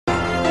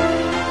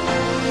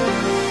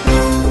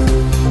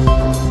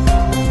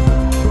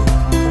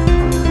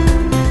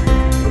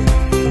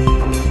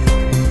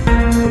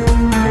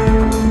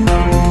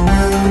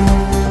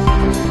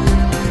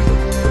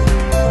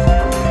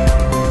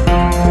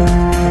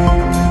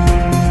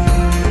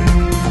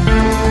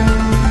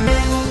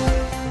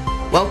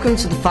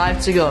Welcome to the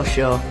 5 to Go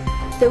show,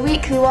 the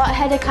weekly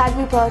Waterhead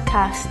Academy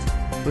broadcast.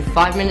 With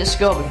 5 minutes to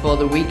go before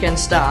the weekend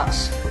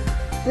starts.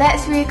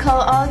 Let's recall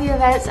all the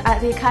events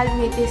at the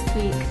Academy this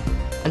week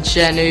and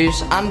share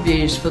news and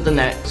views for the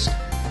next.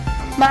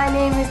 My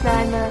name is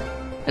Naima.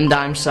 And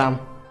I'm Sam.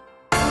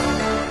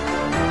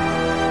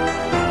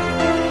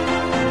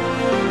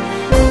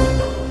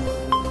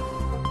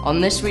 On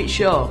this week's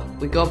show,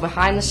 we go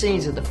behind the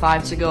scenes of the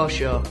 5 to Go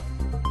show.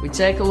 We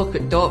take a look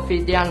at Don't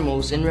Feed the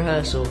Animals in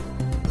rehearsal.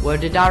 Where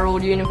did our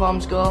old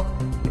uniforms go?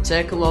 We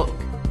take a look.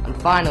 And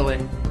finally,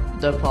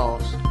 the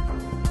pause.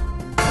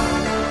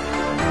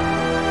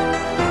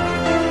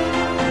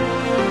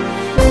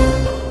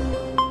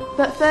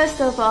 But first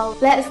of all,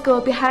 let's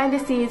go behind the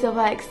scenes of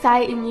our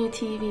exciting new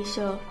TV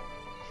show.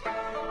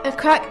 A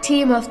crack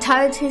team of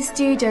talented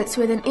students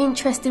with an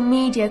interest in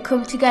media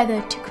come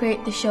together to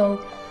create the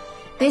show.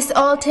 This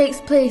all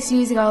takes place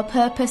using our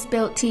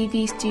purpose-built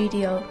TV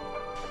studio.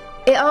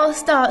 It all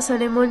starts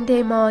on a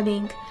Monday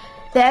morning.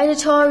 The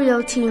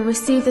editorial team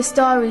receive the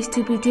stories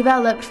to be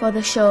developed for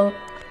the show.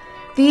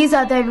 These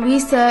are then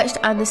researched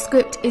and the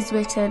script is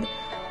written.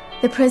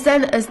 The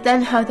presenters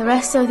then have the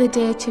rest of the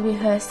day to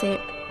rehearse it.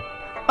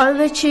 On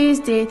the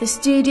Tuesday, the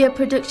studio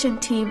production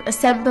team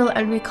assemble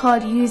and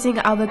record using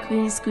our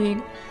green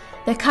screen.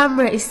 The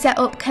camera is set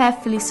up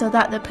carefully so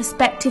that the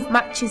perspective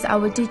matches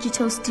our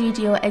digital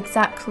studio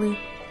exactly.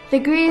 The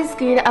green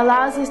screen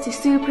allows us to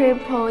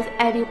superimpose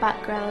any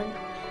background.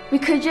 We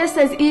could just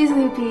as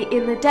easily be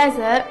in the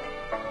desert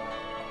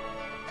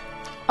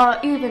or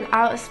even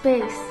outer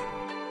space.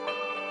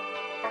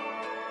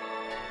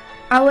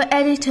 Our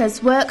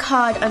editors work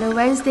hard on a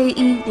Wednesday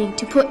evening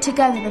to put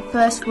together the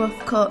first rough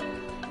cut.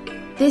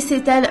 This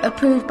is then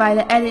approved by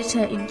the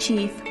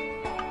editor-in-chief.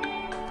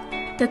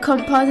 The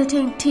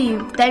compositing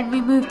team then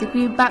remove the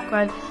green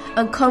background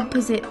and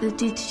composite the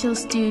digital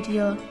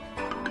studio.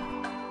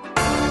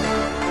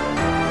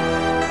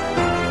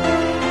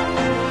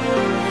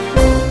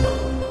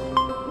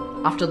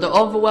 After the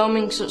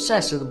overwhelming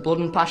success of the Blood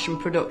and Passion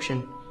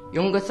production,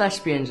 younger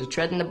thespians are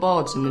treading the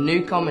boards in the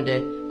new comedy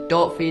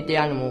Don't Feed the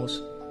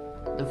Animals.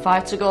 The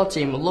 5 to Go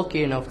team were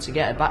lucky enough to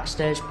get a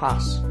backstage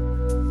pass.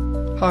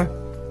 Hi,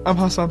 I'm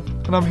Hassan,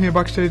 and I'm here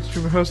backstage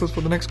doing rehearsals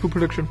for the next school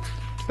production.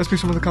 Let's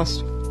meet some of the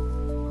cast.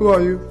 Who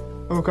are you,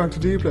 and what character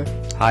do you play?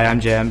 Hi, I'm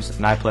James,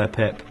 and I play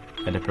Pip,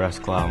 a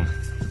depressed clown.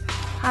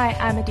 Hi,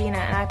 I'm Adina,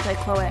 and I play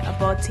Chloe, a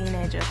bored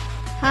teenager.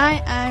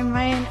 Hi, I'm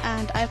Ryan,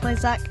 and I play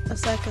Zach, a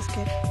circus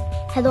kid.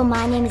 Hello,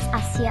 my name is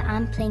Asya.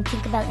 I'm playing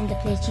Tinkerbell in the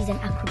play. She's an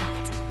acrobat.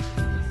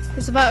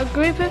 It's about a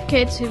group of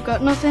kids who've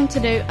got nothing to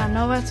do and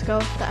nowhere to go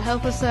that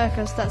help a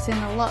circus that's in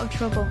a lot of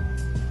trouble.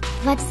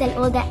 We've had to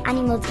sell all their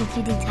animals,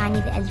 including Tiny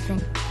the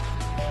elephant.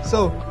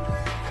 So,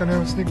 can I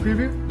have a sneak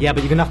preview? Yeah,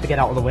 but you're going to have to get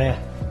out of the way.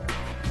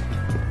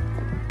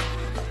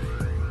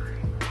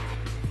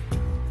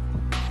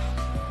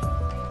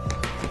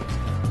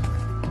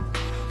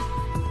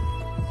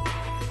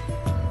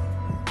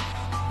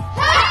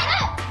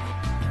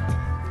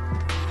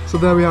 So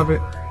there we have it.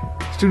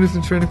 Students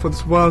in training for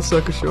this wild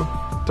circus show.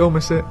 Don't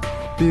miss it.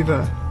 Be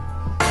there.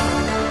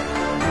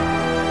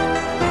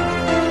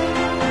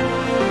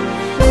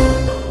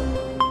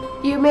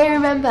 You may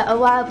remember a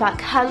while back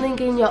handing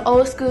in your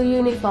old school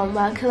uniform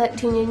while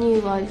collecting your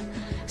new one.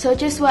 So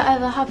just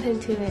whatever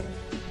happened to it?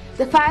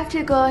 The 5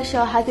 to Go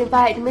show has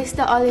invited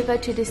Mr. Oliver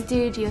to the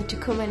studio to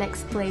come and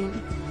explain.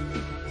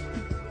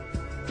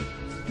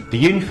 The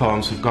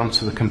uniforms have gone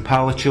to the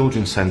Kampala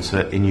Children's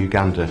Centre in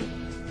Uganda.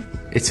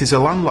 It is a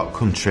landlocked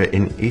country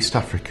in East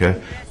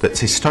Africa that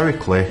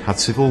historically had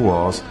civil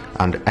wars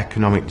and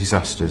economic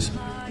disasters,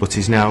 but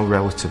is now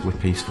relatively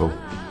peaceful.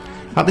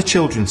 At the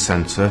Children's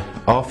Centre,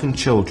 orphan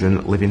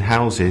children live in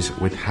houses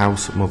with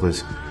house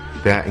mothers.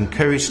 They are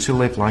encouraged to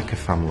live like a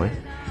family.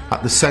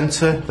 At the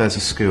centre, there's a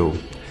school.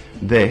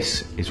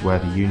 This is where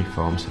the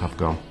uniforms have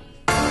gone.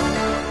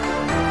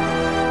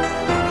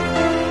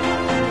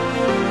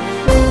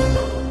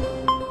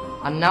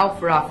 And now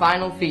for our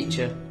final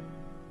feature.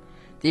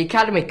 The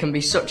Academy can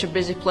be such a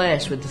busy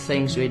place with the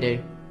things we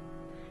do.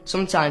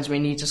 Sometimes we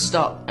need to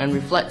stop and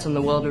reflect on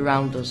the world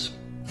around us.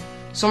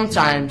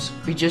 Sometimes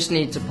we just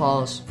need to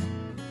pause.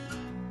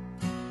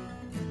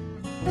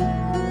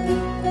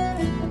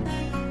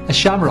 A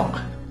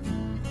shamrock,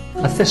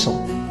 a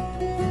thistle,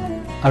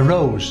 a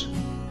rose,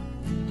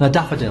 and a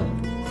daffodil.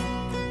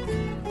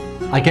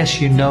 I guess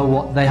you know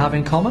what they have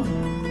in common?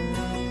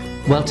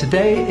 Well,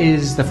 today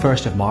is the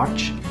 1st of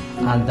March,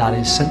 and that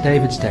is St.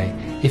 David's Day.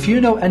 If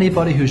you know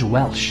anybody who's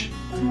Welsh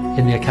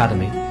in the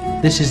Academy,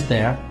 this is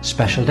their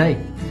special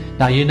day.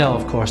 Now you know,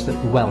 of course, that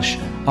the Welsh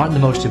aren't the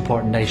most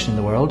important nation in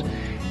the world.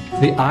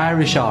 The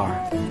Irish are,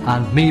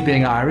 and me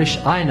being Irish,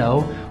 I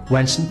know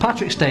when St.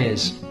 Patrick's Day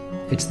is.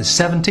 It's the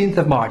 17th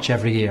of March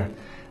every year,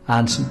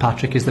 and St.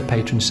 Patrick is the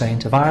patron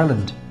saint of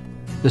Ireland.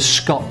 The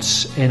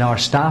Scots in our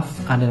staff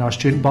and in our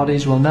student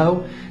bodies will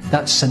know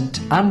that St.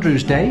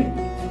 Andrew's Day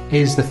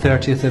is the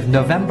 30th of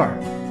November.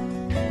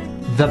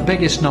 The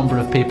biggest number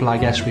of people I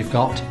guess we've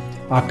got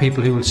are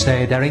people who will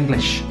say they're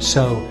English.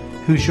 So,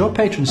 who's your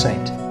patron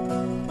saint?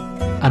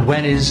 And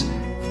when is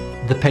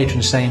the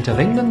patron saint of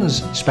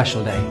England's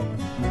special day?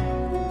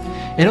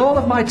 In all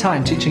of my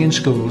time teaching in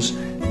schools,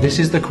 this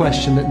is the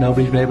question that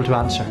nobody's been able to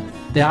answer.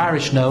 The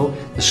Irish know,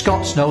 the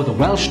Scots know, the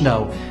Welsh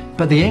know,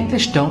 but the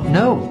English don't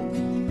know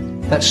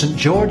that St.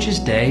 George's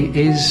Day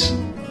is...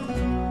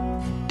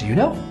 Do you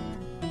know?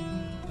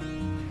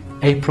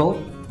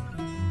 April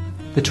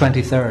the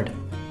 23rd.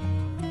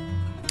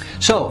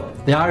 So,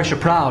 the Irish are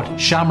proud.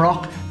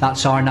 Shamrock,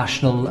 that's our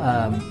national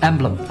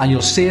emblem, and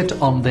you'll see it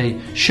on the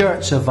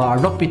shirts of our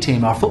rugby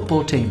team, our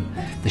football team,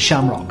 the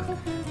Shamrock.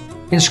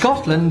 In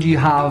Scotland you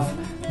have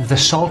the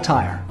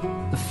saltire.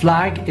 The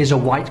flag is a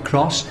white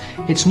cross.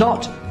 It's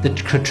not the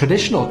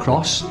traditional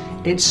cross,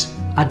 it's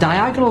a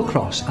diagonal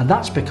cross, and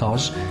that's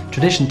because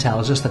tradition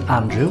tells us that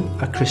Andrew,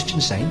 a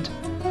Christian saint,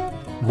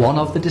 one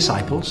of the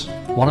disciples,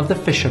 one of the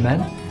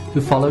fishermen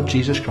who followed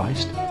Jesus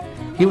Christ,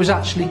 he was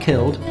actually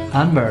killed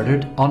and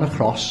murdered on a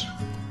cross,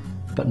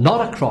 but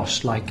not a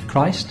cross like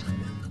Christ,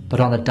 but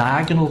on a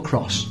diagonal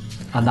cross,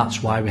 and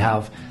that's why we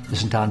have the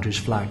St Andrew's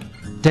flag.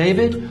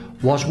 David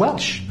was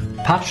Welsh.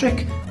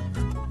 Patrick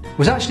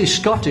was actually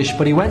Scottish,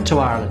 but he went to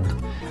Ireland.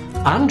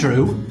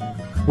 Andrew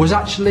was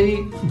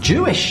actually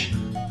Jewish.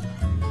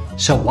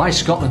 So why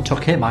Scotland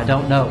took him, I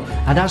don't know.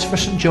 And as for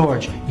St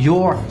George,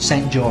 your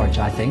St George,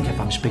 I think, if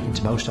I'm speaking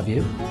to most of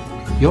you,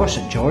 your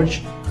St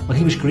George, well,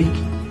 he was Greek.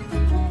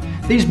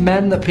 These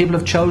men that people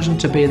have chosen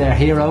to be their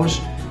heroes,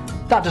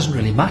 that doesn't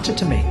really matter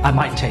to me. I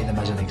might take them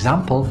as an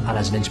example and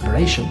as an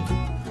inspiration.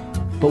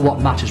 But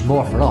what matters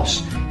more for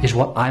us is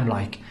what I'm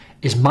like.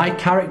 Is my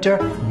character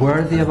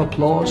worthy of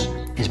applause?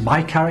 Is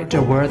my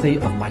character worthy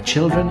of my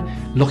children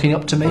looking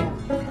up to me?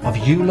 Of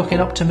you looking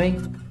up to me?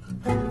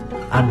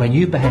 And when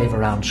you behave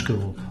around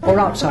school, or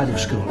outside of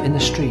school, in the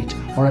street,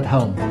 or at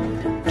home,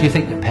 do you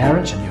think your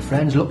parents and your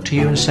friends look to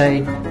you and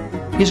say,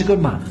 he's a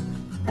good man,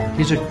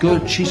 she's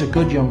a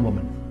good young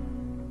woman?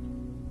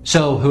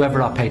 So,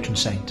 whoever our patron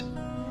saint,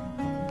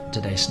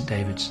 today St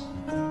David's,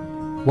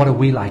 what are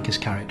we like as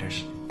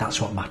characters? That's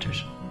what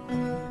matters.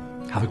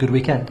 Have a good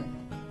weekend.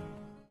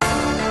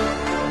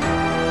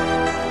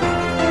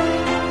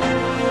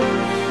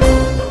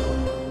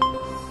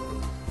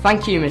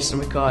 Thank you, Mr.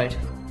 McCoy.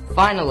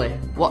 Finally,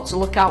 what to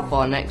look out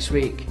for next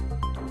week?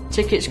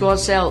 Tickets go on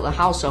sale at the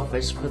house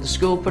office for the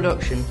school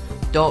production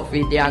Don't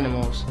Feed the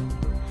Animals.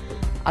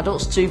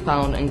 Adults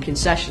 £2 and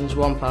concessions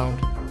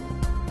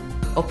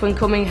 £1. Up and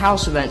coming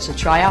house events are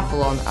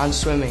triathlon and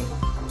swimming.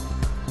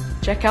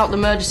 Check out the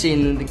murder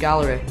scene in the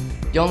gallery.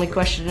 The only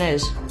question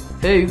is,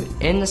 who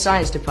in the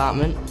science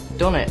department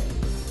done it?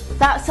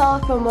 That's all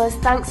from us.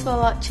 Thanks for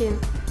watching.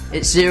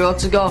 It's 0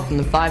 to go from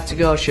the 5 to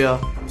Go show.